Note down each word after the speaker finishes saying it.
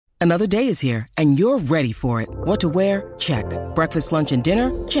Another day is here, and you're ready for it. What to wear? Check. Breakfast, lunch, and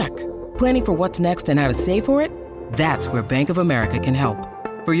dinner? Check. Planning for what's next and how to save for it? That's where Bank of America can help.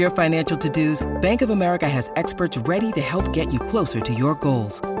 For your financial to-dos, Bank of America has experts ready to help get you closer to your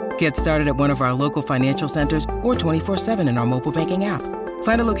goals. Get started at one of our local financial centers or 24/7 in our mobile banking app.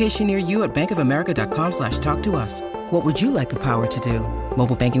 Find a location near you at bankofamerica.com/talktous. What would you like the power to do?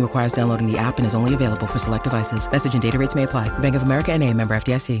 Mobile banking requires downloading the app and is only available for select devices. Message and data rates may apply. Bank of America N.A., member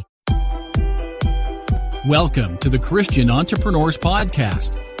FDIC. Welcome to the Christian Entrepreneurs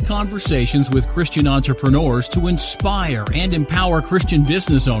Podcast. Conversations with Christian entrepreneurs to inspire and empower Christian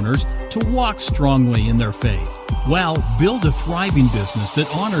business owners to walk strongly in their faith, while build a thriving business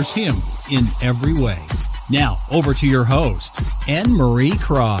that honors Him in every way. Now, over to your host, Anne-Marie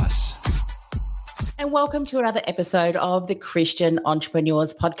Cross. And welcome to another episode of the Christian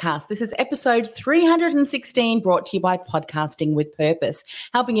Entrepreneurs Podcast. This is episode 316, brought to you by Podcasting with Purpose,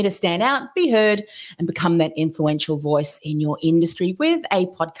 helping you to stand out, be heard, and become that influential voice in your industry with a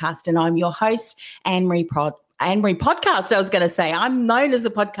podcast. And I'm your host, Anne-Marie Podcast, I was going to say. I'm known as the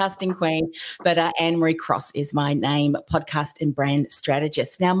podcasting queen, but Anne-Marie Cross is my name, podcast and brand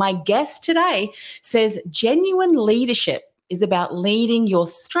strategist. Now, my guest today says genuine leadership is about leading your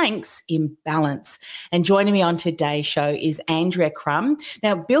strengths in balance. And joining me on today's show is Andrea Crum.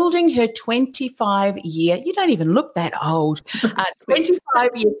 Now, building her 25-year, you don't even look that old,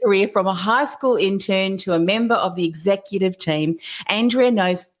 25-year career from a high school intern to a member of the executive team, Andrea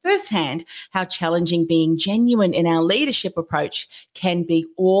knows firsthand how challenging being genuine in our leadership approach can be,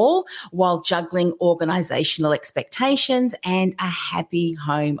 all while juggling organizational expectations and a happy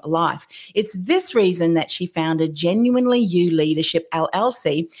home life. It's this reason that she founded Genuinely You Leadership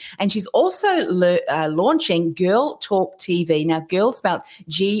LLC, and she's also launching Girl Talk TV. Now, Girl spelled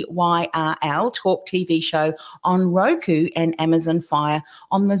GYRL, Talk TV show on Roku and Amazon Fire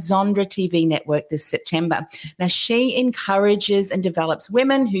on the Zondra TV network this September. Now, she encourages and develops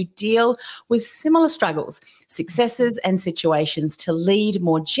women who deal with similar struggles, successes, and situations to lead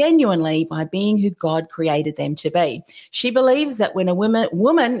more genuinely by being who God created them to be. She believes that when a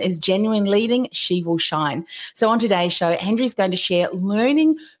woman is genuine leading, she will shine. So on today's show, Andrea's going to share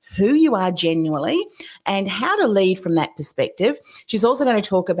learning who you are genuinely and how to lead from that perspective. She's also going to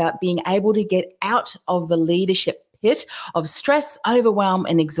talk about being able to get out of the leadership pit of stress, overwhelm,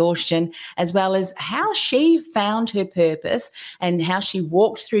 and exhaustion, as well as how she found her purpose and how she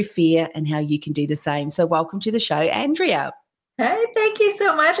walked through fear and how you can do the same. So welcome to the show, Andrea. Hey, thank you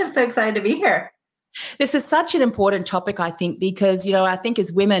so much. I'm so excited to be here. This is such an important topic, I think, because, I think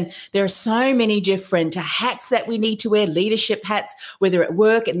as women, there are so many different hats that we need to wear, leadership hats, whether at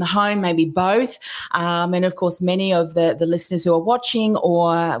work, in the home, maybe both. And of course, many of the listeners who are watching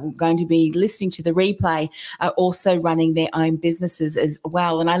or going to be listening to the replay are also running their own businesses as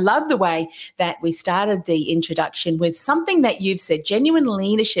well. And I love the way that we started the introduction with something that you've said. Genuine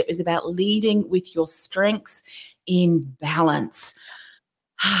leadership is about leading with your strengths in balance.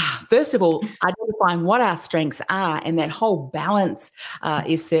 First of all, identifying what our strengths are, and that whole balance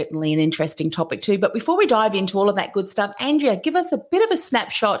is certainly an interesting topic too. But before we dive into all of that good stuff, Andrea, give us a bit of a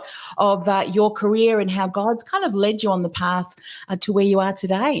snapshot of your career and how God's kind of led you on the path to where you are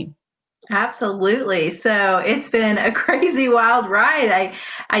today. Absolutely. So it's been a crazy, wild ride.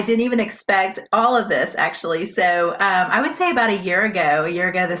 I didn't even expect all of this, actually. So I would say about a year ago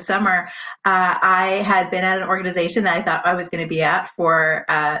this summer, I had been at an organization that I thought I was going to be at for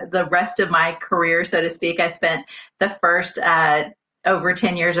the rest of my career, so to speak. I spent the first over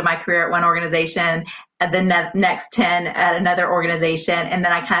 10 years of my career at one organization, and the next 10 at another organization. And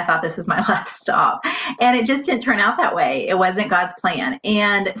then I kind of thought this was my last stop. And it just didn't turn out that way. It wasn't God's plan.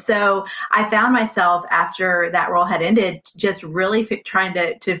 And so I found myself, after that role had ended, just really trying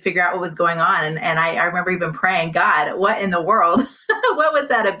to figure out what was going on. And I remember even praying, God, what in the world? What was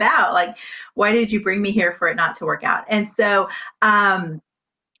that about? Like, why did you bring me here for it not to work out? And so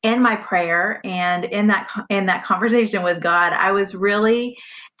in my prayer and in that conversation with God, I was really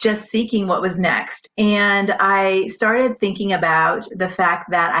just seeking what was next. And I started thinking about the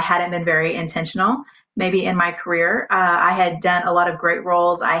fact that I hadn't been very intentional, maybe in my career. I had done a lot of great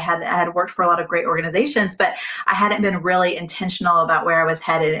roles. I had worked for a lot of great organizations, but I hadn't been really intentional about where I was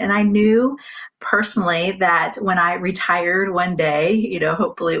headed. And I knew personally that when I retired one day,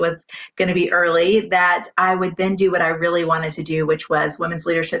 hopefully it was going to be early, that I would then do what I really wanted to do, which was women's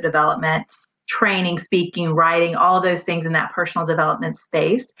leadership development, training, speaking, writing, all of those things in that personal development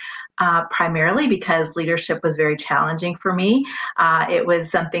space. Primarily because leadership was very challenging for me. It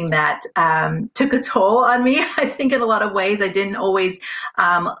was something that took a toll on me. I think in a lot of ways I didn't always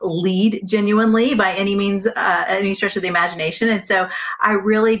lead genuinely by any means, any stretch of the imagination. And so I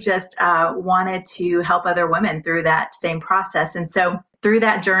really just wanted to help other women through that same process. And so through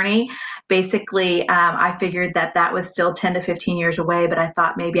that journey, basically, I figured that was still 10 to 15 years away, but I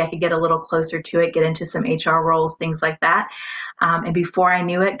thought maybe I could get a little closer to it, get into some HR roles, things like that. And before I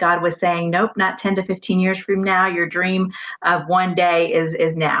knew it, God was saying, nope, not 10 to 15 years from now. Your dream of one day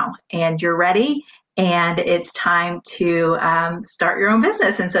is now, and you're ready. And it's time to start your own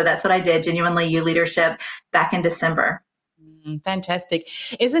business. And so that's what I did, Genuinely You Leadership, back in December. Fantastic.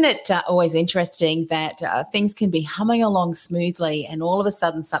 Isn't it always interesting that things can be humming along smoothly and all of a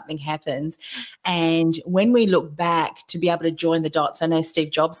sudden something happens. And when we look back to be able to join the dots, I know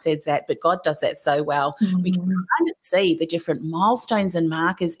Steve Jobs said that, but God does that so well. Mm-hmm. We can kind of see the different milestones and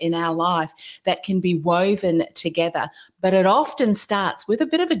markers in our life that can be woven together. But it often starts with a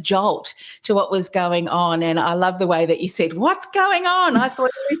bit of a jolt to what was going on. And I love the way that you said, what's going on? I thought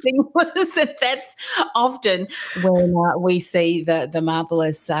everything was, and that's often when we see the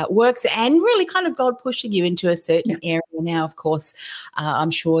marvelous works and really kind of God pushing you into a certain area. Now, of course, I'm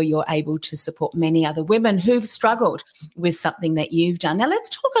sure you're able to support many other women who've struggled with something that you've done. Now, let's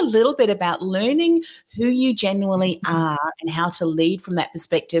talk a little bit about learning who you genuinely are and how to lead from that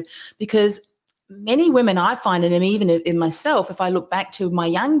perspective, because many women I find, and even in myself, if I look back to my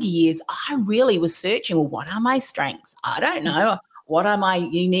younger years, I really was searching, well, what are my strengths? I don't know. What are my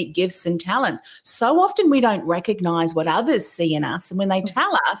unique gifts and talents? So often we don't recognize what others see in us. And when they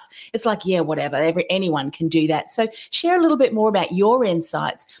tell us, it's like, yeah, whatever, anyone can do that. So share a little bit more about your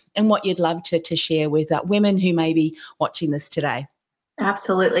insights and what you'd love to share with women who may be watching this today.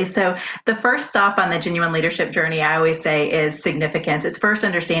 Absolutely. So the first stop on the genuine leadership journey, I always say, is significance. It's first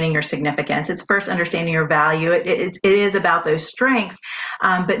understanding your significance. It's first understanding your value. It is about those strengths,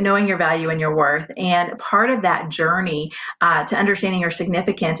 but knowing your value and your worth. And part of that journey to understanding your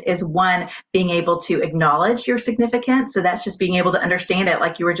significance is, one, being able to acknowledge your significance. So that's just being able to understand it,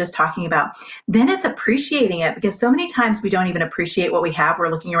 like you were just talking about. Then it's appreciating it, because so many times we don't even appreciate what we have. We're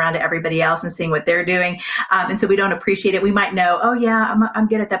looking around at everybody else and seeing what they're doing. And so we don't appreciate it. We might know, oh yeah, I'm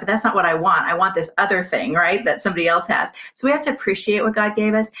good at that, but that's not what I want. I want this other thing, right, that somebody else has. So we have to appreciate what God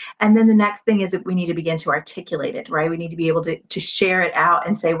gave us. And then the next thing is that we need to begin to articulate it, right? We need to be able to share it out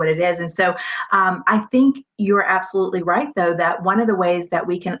and say what it is. And so I think you're absolutely right, though, that one of the ways that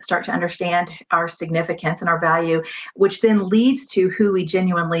we can start to understand our significance and our value, which then leads to who we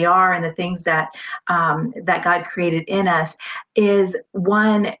genuinely are and the things that that God created in us, is,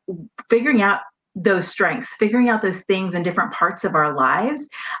 one, figuring out those strengths, figuring out those things in different parts of our lives,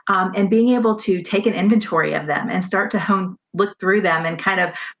 and being able to take an inventory of them and start to look through them and kind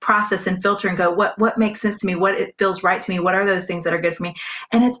of process and filter and go, what makes sense to me? What it feels right to me? What are those things that are good for me?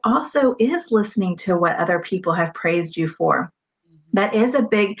 And it's also is listening to what other people have praised you for. That is a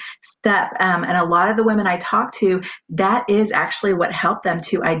big step. And a lot of the women I talk to, that is actually what helped them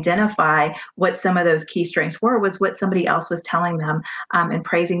to identify what some of those key strengths were, was what somebody else was telling them and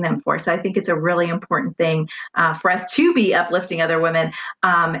praising them for. So I think it's a really important thing for us to be uplifting other women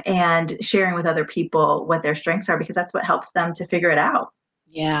and sharing with other people what their strengths are, because that's what helps them to figure it out.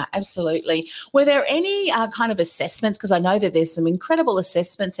 Yeah, absolutely. Were there any kind of assessments? Because I know that there's some incredible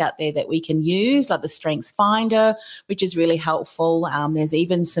assessments out there that we can use, like the Strengths Finder, which is really helpful. There's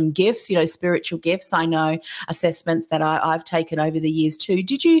even some gifts, spiritual gifts. I know assessments that I've taken over the years too.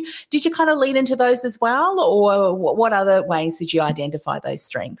 Did you kind of lean into those as well, or what other ways did you identify those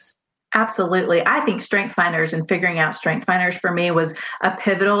strengths? Absolutely. I think Strengths Finders and figuring out Strengths Finders for me was a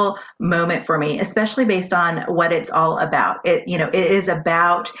pivotal moment for me, especially based on what it's all about. It is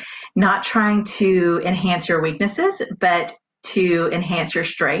about not trying to enhance your weaknesses, but to enhance your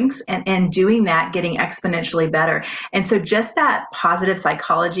strengths, and doing that, getting exponentially better. And so just that positive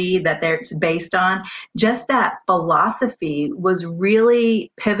psychology that it's based on, just that philosophy was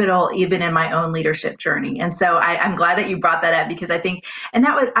really pivotal even in my own leadership journey. And so I'm glad that you brought that up, because I think, and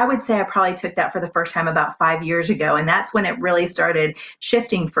I would say I probably took that for the first time about 5 years ago. And that's when it really started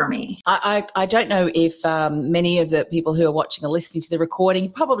shifting for me. I don't know if many of the people who are watching or listening to the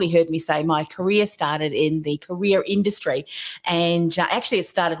recording probably heard me say my career started in the career industry. And actually it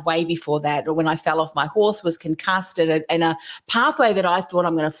started way before that. When I fell off my horse, was concussed, and a pathway that I thought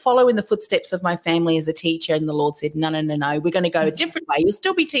I'm going to follow in the footsteps of my family as a teacher. And the Lord said, no, we're going to go a different way. You'll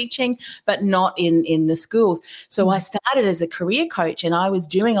still be teaching, but not in the schools. So I started as a career coach, and I was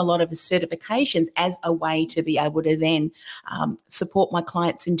doing a lot of certifications as a way to be able to then support my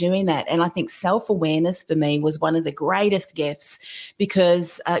clients in doing that. And I think self-awareness for me was one of the greatest gifts,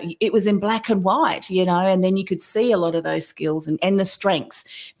 because it was in black and white, and then you could see a lot of those skills and the strengths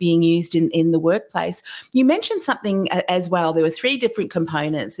being used in the workplace. You mentioned something as well. There were 3 different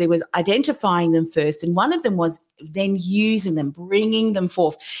components. There was identifying them first, and one of them was then using them, bringing them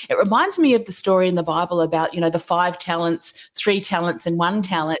forth. It reminds me of the story in the Bible about, the 5 talents, 3 talents and 1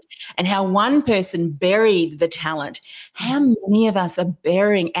 talent, and how one person buried the talent. How many of us are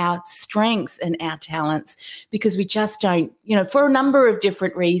burying our strengths and our talents because we just don't, for a number of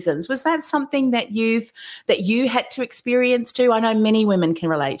different reasons? Was that something that you had to experience too? I know many women can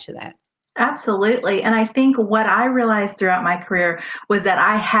relate to that. Absolutely. And I think what I realized throughout my career was that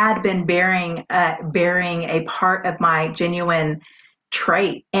I had been bearing a part of my genuine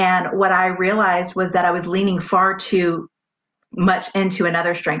trait. And what I realized was that I was leaning far too much into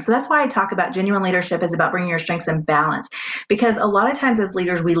another strength. So that's why I talk about genuine leadership is about bringing your strengths in balance, because a lot of times as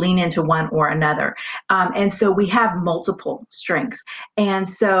leaders, we lean into one or another. And so we have multiple strengths. And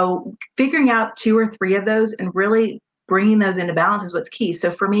so figuring out 2 or 3 of those and really bringing those into balance is what's key.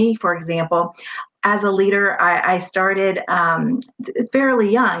 So for me, for example, as a leader, I started fairly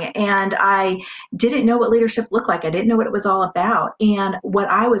young, and I didn't know what leadership looked like. I didn't know what it was all about. And what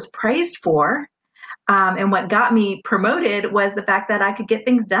I was praised for, and what got me promoted, was the fact that I could get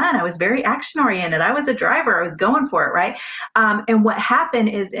things done. I was very action oriented. I was a driver. I was going for it, right? And what happened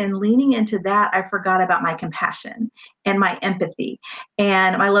is, in leaning into that, I forgot about my compassion and my empathy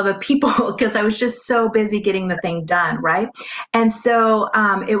and my love of people, because I was just so busy getting the thing done, right? And so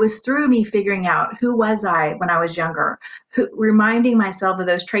it was through me figuring out who was I when I was younger, reminding myself of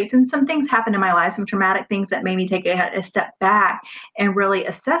those traits. And some things happened in my life, some traumatic things that made me take a step back and really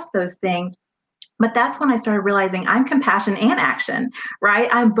assess those things. But that's when I started realizing I'm compassion and action, right?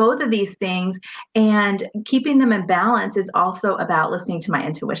 I'm both of these things, and keeping them in balance is also about listening to my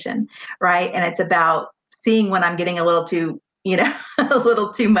intuition, right? And it's about seeing when I'm getting a little too, a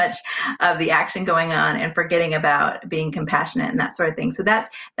little too much of the action going on, and forgetting about being compassionate and that sort of thing. So that's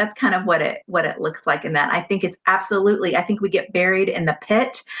kind of what it looks like in that. I think it's absolutely, I think we get buried in the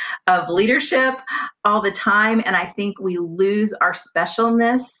pit of leadership all the time. And I think we lose our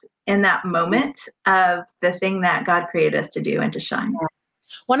specialness in that moment of the thing that God created us to do and to shine.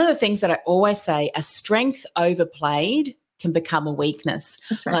 One of the things that I always say, a strength overplayed can become a weakness.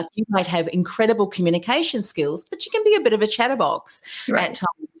 Right. Like, you might have incredible communication skills, but you can be a bit of a chatterbox at times.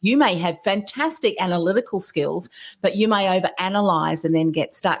 You may have fantastic analytical skills, but you may overanalyze and then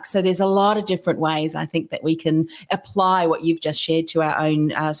get stuck. So there's a lot of different ways, I think, that we can apply what you've just shared to our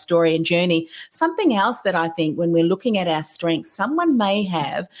own story and journey. Something else that I think, when we're looking at our strengths, someone may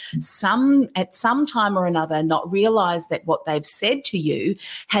have at some time or another not realize that what they've said to you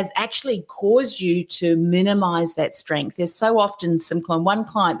has actually caused you to minimize that strength. There's so often one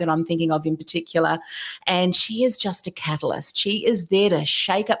client that I'm thinking of in particular, and she is just a catalyst. She is there to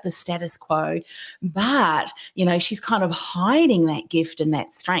shake up the status quo, but she's kind of hiding that gift and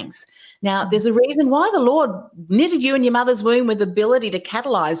that strength. Now, there's a reason why the Lord knitted you in your mother's womb with the ability to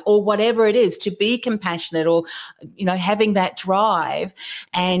catalyze, or whatever it is, to be compassionate, or having that drive.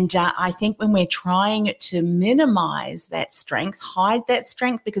 And I think when we're trying to minimize that strength, hide that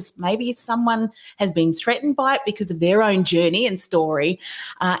strength, because maybe someone has been threatened by it because of their own journey and story,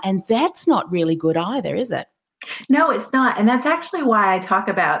 and that's not really good either, is it? No, it's not. And that's actually why I talk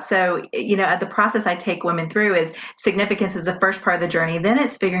about, the process I take women through is significance is the first part of the journey. Then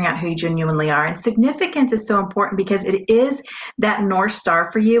it's figuring out who you genuinely are. And significance is so important because it is that North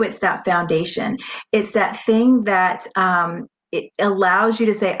Star for you. It's that foundation. It's that thing that it allows you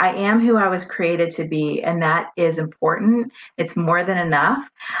to say, I am who I was created to be. And that is important. It's more than enough,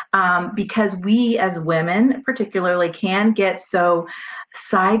 because we as women particularly can get so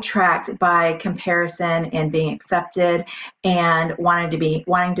sidetracked by comparison and being accepted and wanting to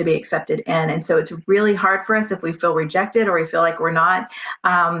be accepted in. And so it's really hard for us if we feel rejected, or we feel like we're not,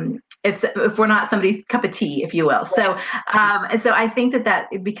 if we're not somebody's cup of tea, if you will. So, and so I think that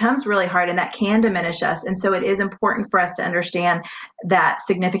it becomes really hard, and that can diminish us. And so it is important for us to understand that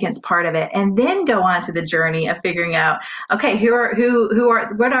significance part of it, and then go on to the journey of figuring out, okay,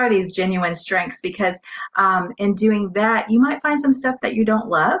 what are these genuine strengths? Because in doing that, you might find some stuff that you don't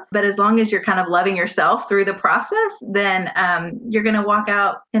love, but as long as you're kind of loving yourself through the process, then you're going to walk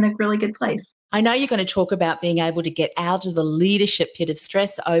out in a really good place. I know you're going to talk about being able to get out of the leadership pit of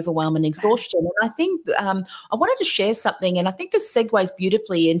stress, overwhelm, and exhaustion. And I think I wanted to share something, and I think this segues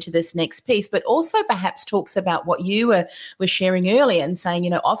beautifully into this next piece, but also perhaps talks about what you were sharing earlier and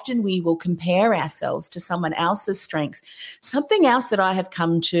saying, often we will compare ourselves to someone else's strengths. Something else that I have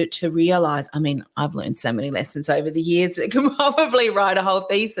come to realize, I mean, I've learned so many lessons over the years. I can probably write a whole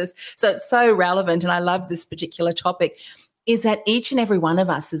thesis. So it's so relevant, and I love this particular topic, is that each and every one of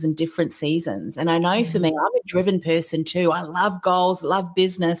us is in different seasons. And I know for me, I'm a driven person too. I love goals, love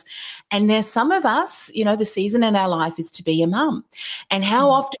business. And there's some of us, the season in our life is to be a mum. And how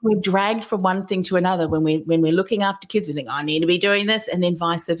often we're dragged from one thing to another when we're looking after kids, we think, I need to be doing this, and then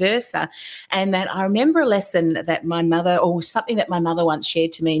vice versa. And that I remember a lesson that my mother, or something that my mother once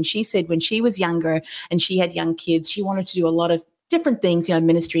shared to me, and she said when she was younger and she had young kids, she wanted to do a lot of different things,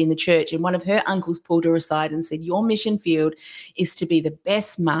 ministry in the church. And one of her uncles pulled her aside and said, your mission field is to be the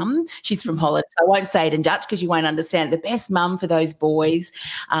best mum. She's from Holland, so I won't say it in Dutch because you won't understand. The best mum for those boys.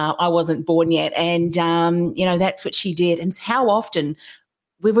 I wasn't born yet. And, that's what she did. And how often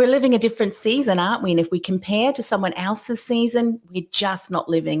we're living a different season, aren't we? And if we compare to someone else's season, we're just not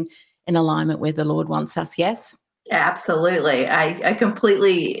living in alignment where the Lord wants us, yes? Absolutely. I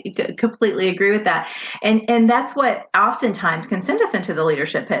completely agree with that. And that's what oftentimes can send us into the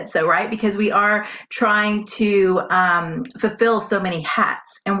leadership pit. So, right, because we are trying to fulfill so many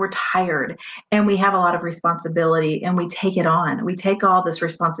hats, and we're tired, and we have a lot of responsibility, and we take it on. We take all this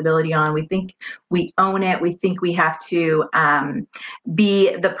responsibility on. We think we own it. We think we have to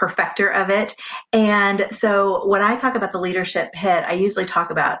be the perfecter of it. And so when I talk about the leadership pit, I usually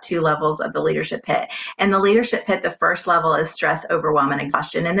talk about two levels of the leadership pit. And the leadership pit, the first level is stress, overwhelm, and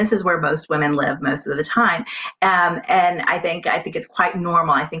exhaustion. And this is where most women live most of the time. And I think it's quite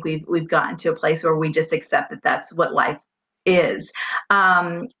normal. I think we've gotten to a place where we just accept that that's what life is.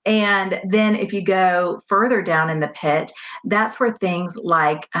 And then if you go further down in the pit, that's where things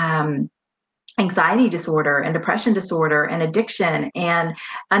like anxiety disorder and depression disorder and addiction and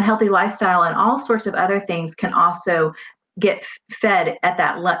unhealthy lifestyle and all sorts of other things can also get fed at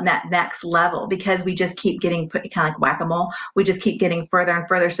that next level, because we just keep getting put, kind of like whack-a-mole. We just keep getting further and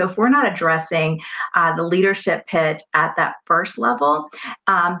further. So if we're not addressing the leadership pit at that first level,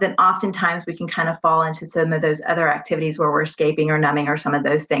 then oftentimes we can kind of fall into some of those other activities where we're escaping or numbing or some of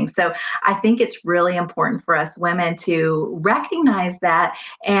those things. So I think it's really important for us women to recognize that,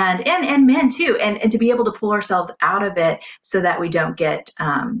 and men too, and to be able to pull ourselves out of it so that we don't get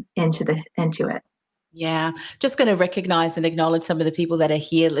into it. Yeah, just going to recognize and acknowledge some of the people that are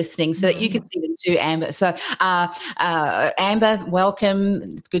here listening so that you can see them too, Amber. So Amber, welcome.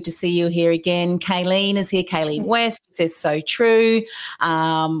 It's good to see you here again. Kayleen is here. Kayleen West says, so true.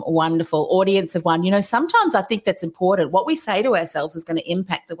 Wonderful audience of one. Sometimes I think that's important. What we say to ourselves is going to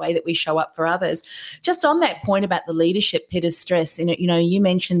impact the way that we show up for others. Just on that point about the leadership pit of stress, you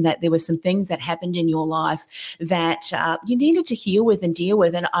mentioned that there were some things that happened in your life that you needed to heal with and deal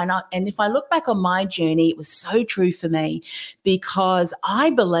with. And if I look back on my journey, it was so true for me, because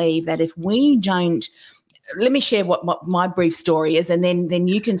I believe that if we don't, let me share what my brief story is, and then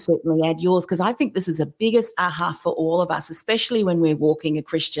you can certainly add yours, because I think this is the biggest aha for all of us, especially when we're walking a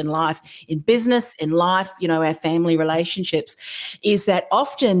Christian life in business, in life, our family relationships, is that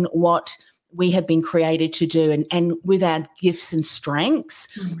often what we have been created to do, and with our gifts and strengths,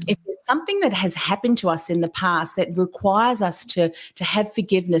 if there's something that has happened to us in the past that requires us to have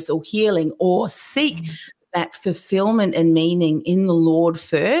forgiveness or healing or seek that fulfillment and meaning in the Lord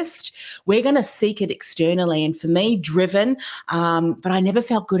first, we're going to seek it externally. And for me, driven, but I never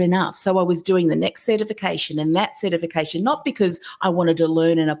felt good enough. So I was doing the next certification and that certification, not because I wanted to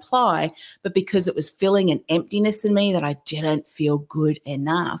learn and apply, but because it was filling an emptiness in me that I didn't feel good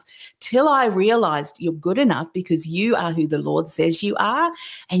enough, till I realized you're good enough because you are who the Lord says you are,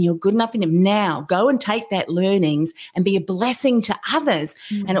 and you're good enough in Him. Now go and take that learnings and be a blessing to others.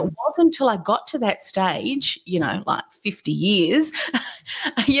 And it wasn't until I got to that stage, like 50 years,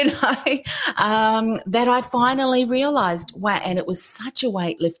 that I finally realized, wow, and it was such a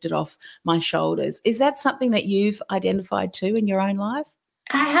weight lifted off my shoulders. Is that something that you've identified too in your own life?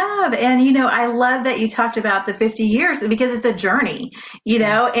 I have. And, I love that you talked about the 50 years, because it's a journey, and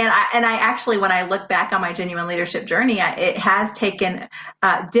I actually, when I look back on my genuine leadership journey, it has taken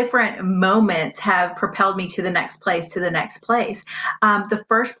different moments have propelled me to the next place. The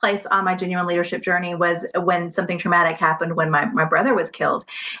first place on my genuine leadership journey was when something traumatic happened, when my brother was killed.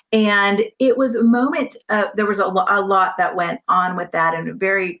 And it was a moment, there was a lot that went on with that, and a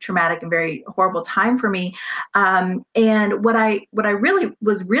very traumatic and very horrible time for me. And what I really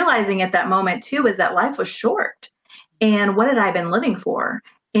was realizing at that moment too is that life was short, and what had I been living for?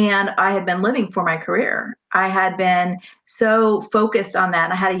 And I had been living for my career. I had been so focused on that.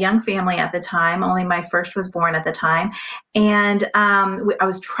 And I had a young family at the time. Only my first was born at the time. And I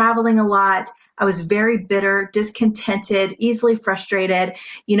was traveling a lot. I was very bitter, discontented, easily frustrated,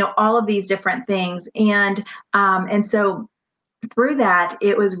 all of these different things. And so through that,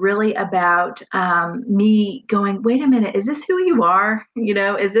 it was really about me going, wait a minute, is this who you are?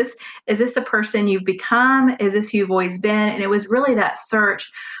 Is this the person you've become? Is this who you've always been? And it was really that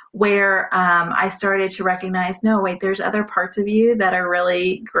search where I started to recognize, no, wait, there's other parts of you that are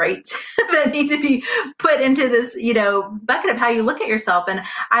really great that need to be put into this, bucket of how you look at yourself. And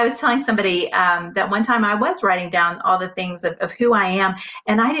I was telling somebody that one time I was writing down all the things of who I am,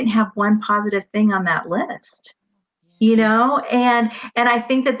 and I didn't have one positive thing on that list. And I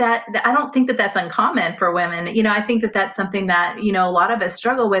think that I don't think that that's uncommon for women. I think that that's something that, a lot of us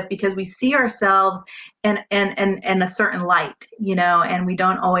struggle with because we see ourselves in a certain light, and we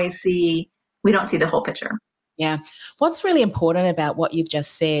don't see the whole picture. Yeah. What's really important about what you've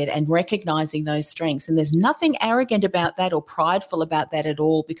just said and recognizing those strengths, and there's nothing arrogant about that or prideful about that at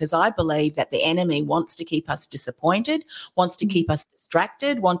all, because I believe that the enemy wants to keep us disappointed, wants to keep us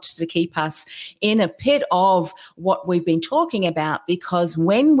distracted, wants to keep us in a pit of what we've been talking about, because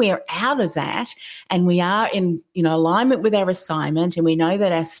when we're out of that and we are in, alignment with our assignment, and we know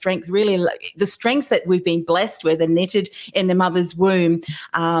that our strength really, the strengths that we've been blessed with and knitted in the mother's womb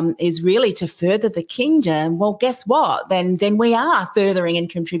is really to further the kingdom. Well, guess what? Then we are furthering and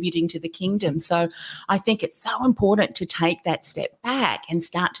contributing to the kingdom. So I think it's so important to take that step back and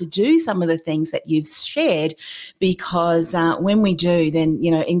start to do some of the things that you've shared, because when we do, then,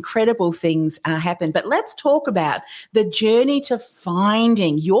 incredible things happen. But let's talk about the journey to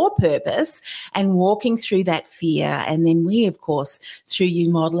finding your purpose and walking through that fear. And then we, of course, through you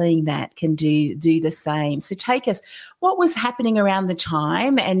modeling that, can do the same. So take us, what was happening around the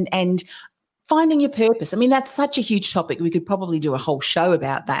time and finding your purpose? I mean, that's such a huge topic. We could probably do a whole show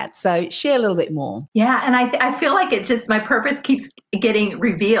about that. So share a little bit more. Yeah. And I feel like my purpose keeps getting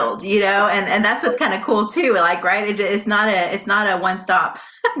revealed, and that's what's kind of cool too. Like, right. It's not a one-stop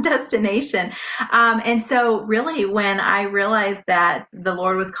destination. And so really when I realized that the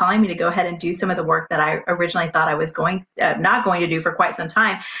Lord was calling me to go ahead and do some of the work that I originally thought I was not going to do for quite some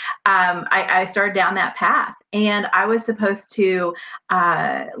time, I started down that path. And I was supposed to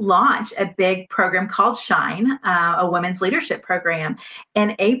launch a big program called Shine, a women's leadership program,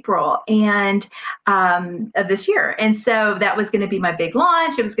 in April of this year. And so that was going to be my big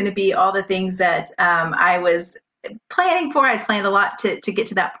launch. It was going to be all the things that I was planning for. I planned a lot to get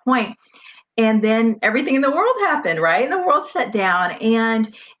to that point. And then everything in the world happened, right? And the world shut down,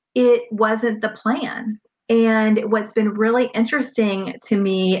 and it wasn't the plan. And what's been really interesting to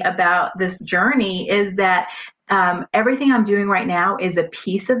me about this journey is that everything I'm doing right now is a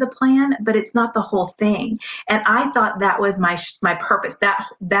piece of the plan, but it's not the whole thing. And I thought that was my purpose.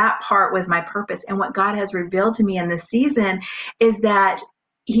 That part was my purpose. And what God has revealed to me in this season is that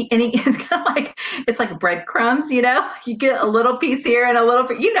it's kind of like, it's like breadcrumbs, you get a little piece here and a little,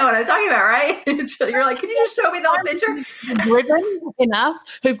 what I'm talking about, right? You're like, can you just show me the whole picture? Driven in us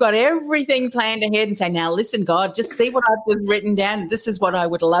who've got everything planned ahead and say, now listen, God, just see what I've just written down. This is what I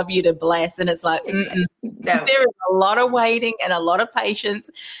would love you to bless. And it's like, no. There is a lot of waiting and a lot of patience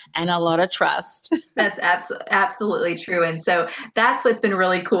and a lot of trust. That's absolutely true. And so that's what's been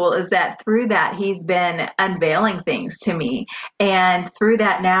really cool, is that through that, he's been unveiling things to me. And through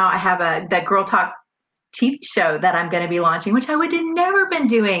that, now I have that Girl Talk TV show that I'm going to be launching, which I would have never been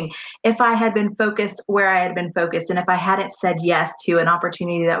doing if I had been focused where I had been focused, and if I hadn't said yes to an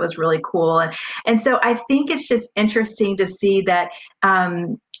opportunity that was really cool. And so I think it's just interesting to see that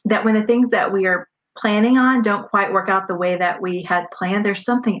that when the things that we are planning on don't quite work out the way that we had planned, there's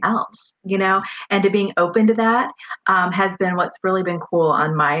something else, and to being open to that has been what's really been cool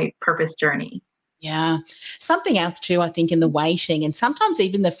on my purpose journey. Yeah. Something else too, I think, in the waiting and sometimes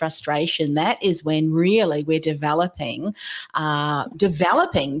even the frustration, that is when really we're developing those,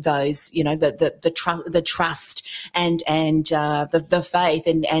 the trust and the faith.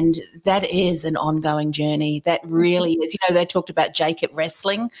 And that is an ongoing journey. That really is, they talked about Jacob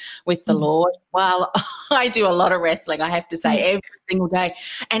wrestling with the Lord. Well, I do a lot of wrestling, I have to say, every single day.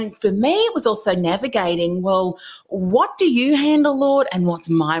 And for me, it was also navigating, well, what do you handle, Lord, and what's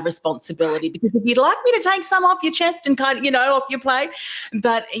my responsibility? Because if you'd like me to take some off your chest and kind of, off your plate,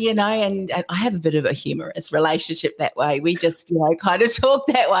 but, and I have a bit of a humorous relationship that way. We just, kind of talk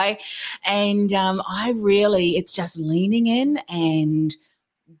that way. And it's just leaning in and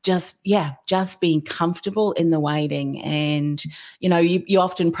just being comfortable in the waiting. And, you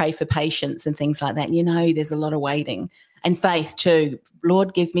often pray for patience and things like that. And, there's a lot of waiting and faith too.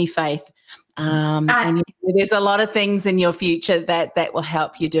 Lord, give me faith. And there's a lot of things in your future that will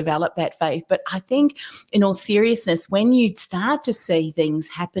help you develop that faith. But I think in all seriousness, when you start to see things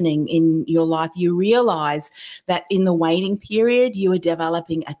happening in your life, you realize that in the waiting period, you are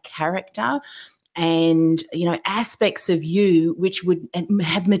developing a character and, aspects of you which would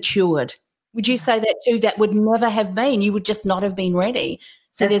have matured. Would you say that too? That would never have been. You would just not have been ready.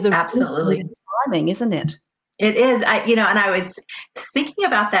 So there's absolutely timing, isn't it? It is. And I was thinking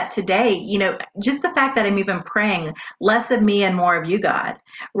about that today, just the fact that I'm even praying less of me and more of you, God,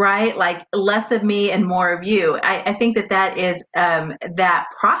 right? Like less of me and more of you. I think that is that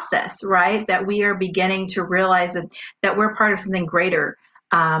process, right? That we are beginning to realize that we're part of something greater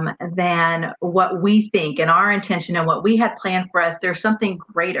than what we think and our intention and what we had planned for us. There's something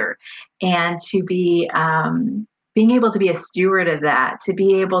greater. And to be being able to be a steward of that, to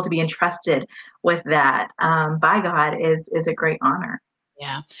be able to be entrusted with that by God is a great honor.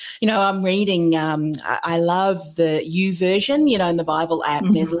 Yeah. I'm reading, I love the YouVersion, in the Bible app.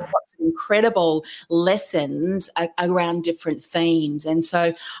 Mm-hmm. There's lots of incredible lessons around different themes. And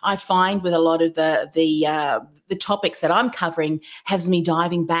so I find with a lot of the topics that I'm covering has me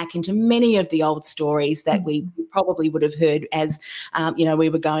diving back into many of the old stories that we probably would have heard as, we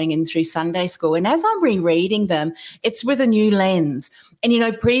were going in through Sunday school. And as I'm rereading them, it's with a new lens.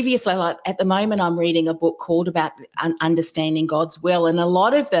 And, previously, like at the moment, I'm reading a book called about understanding God's will. And a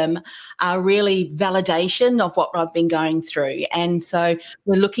lot of them are really validation of what I've been going through. And so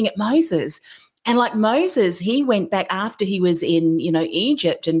we're looking at Moses. And like Moses, he went back after he was in,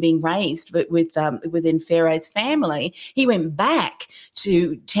 Egypt and being raised within Pharaoh's family. He went back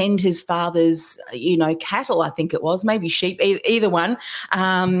to tend his father's, cattle, I think it was, maybe sheep, either one,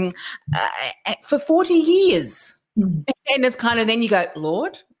 for 40 years. Mm. And it's kind of then you go,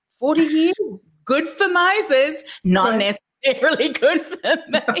 Lord, 40 years, good for Moses, not necessarily good for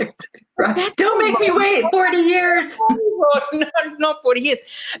me. Right. Don't make me wait 40 years. No, not 40 years.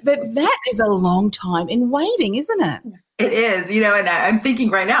 But that is a long time in waiting, isn't it? It is, and I'm thinking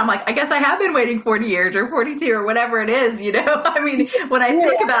right now, I'm like, I guess I have been waiting 40 years or 42 or whatever it is, I mean, when I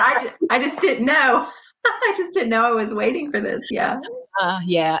think about it, I just didn't know. I just didn't know I was waiting for this. Yeah.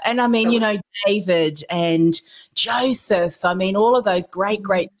 And I mean, David and Joseph, I mean, all of those great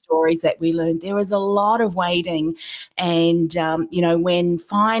stories that we learned, there was a lot of waiting. And, when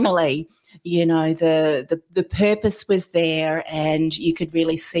finally, the purpose was there and you could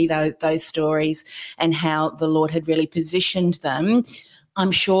really see those stories and how the Lord had really positioned them.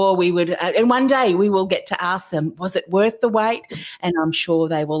 I'm sure we would, and one day we will get to ask them, was it worth the wait? And I'm sure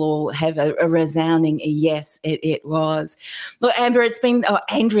they will all have a resounding yes, it was. Look,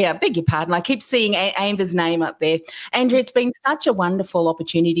 Andrea, beg your pardon. I keep seeing Amber's name up there. Andrea, it's been such a wonderful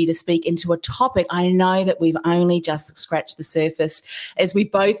opportunity to speak into a topic. I know that we've only just scratched the surface. As we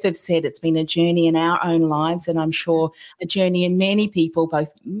both have said, it's been a journey in our own lives, and I'm sure a journey in many people,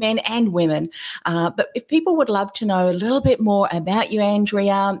 both men and women. But if people would love to know a little bit more about you,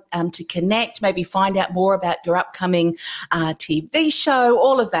 Andrea, to connect, maybe find out more about your upcoming TV show,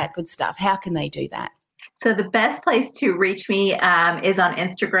 all of that good stuff, how can they do that? So the best place to reach me is on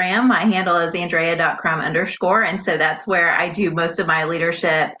Instagram. My handle is andrea.crum_. And so that's where I do most of my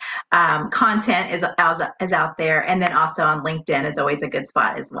leadership content is out there. And then also on LinkedIn is always a good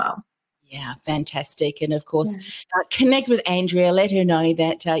spot as well. Yeah, fantastic. And of course, connect with Andrea. Let her know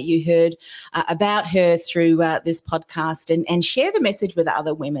that you heard about her through this podcast and share the message with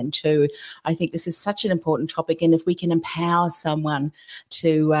other women too. I think this is such an important topic. And if we can empower someone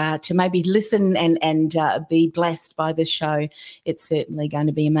to maybe listen and be blessed by this show, it's certainly going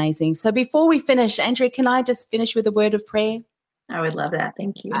to be amazing. So before we finish, Andrea, can I just finish with a word of prayer? I would love that.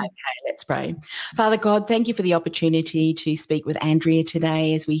 Thank you. Okay, let's pray. Father God, thank you for the opportunity to speak with Andrea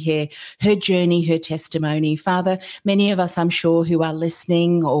today as we hear her journey, her testimony. Father, many of us, I'm sure, who are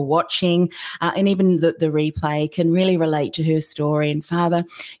listening or watching and even the replay can really relate to her story. And Father,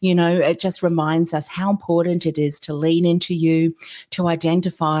 it just reminds us how important it is to lean into you, to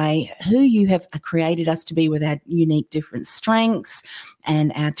identify who you have created us to be with our unique different strengths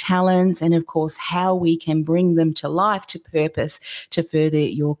and our talents, and of course, how we can bring them to life, to purpose, to further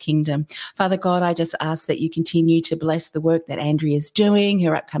your kingdom. Father God, I just ask that you continue to bless the work that Andrea is doing,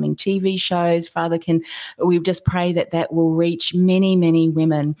 her upcoming TV shows. Father, we just pray that will reach many, many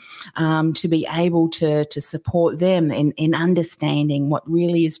women to be able to support them in understanding what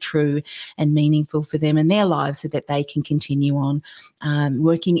really is true and meaningful for them in their lives so that they can continue on.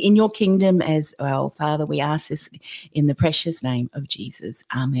 working in your kingdom as well. Father, we ask this in the precious name of Jesus.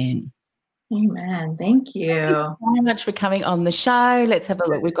 Amen. Amen. Thank you. Thank you so much for coming on the show. Let's have a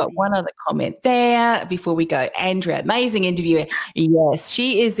look. We've got one other comment there before we go. Andrea, amazing interviewer. Yes,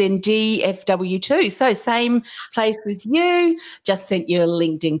 she is in DFW too. So same place as you. Just sent you a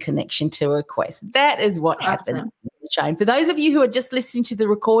LinkedIn connection to request. That is what happened. Show. And for those of you who are just listening to the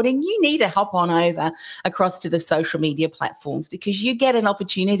recording, you need to hop on over across to the social media platforms, because you get an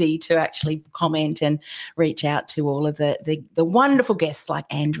opportunity to actually comment and reach out to all of the wonderful guests like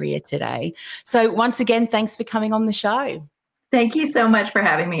Andrea today. So once again, thanks for coming on the show. Thank you so much for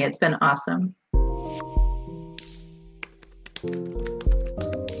having me. It's been awesome.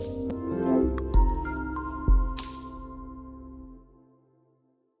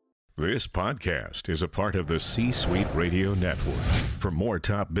 This podcast is a part of the C-Suite Radio Network. For more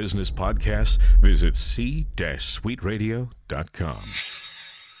top business podcasts, visit c-suiteradio.com.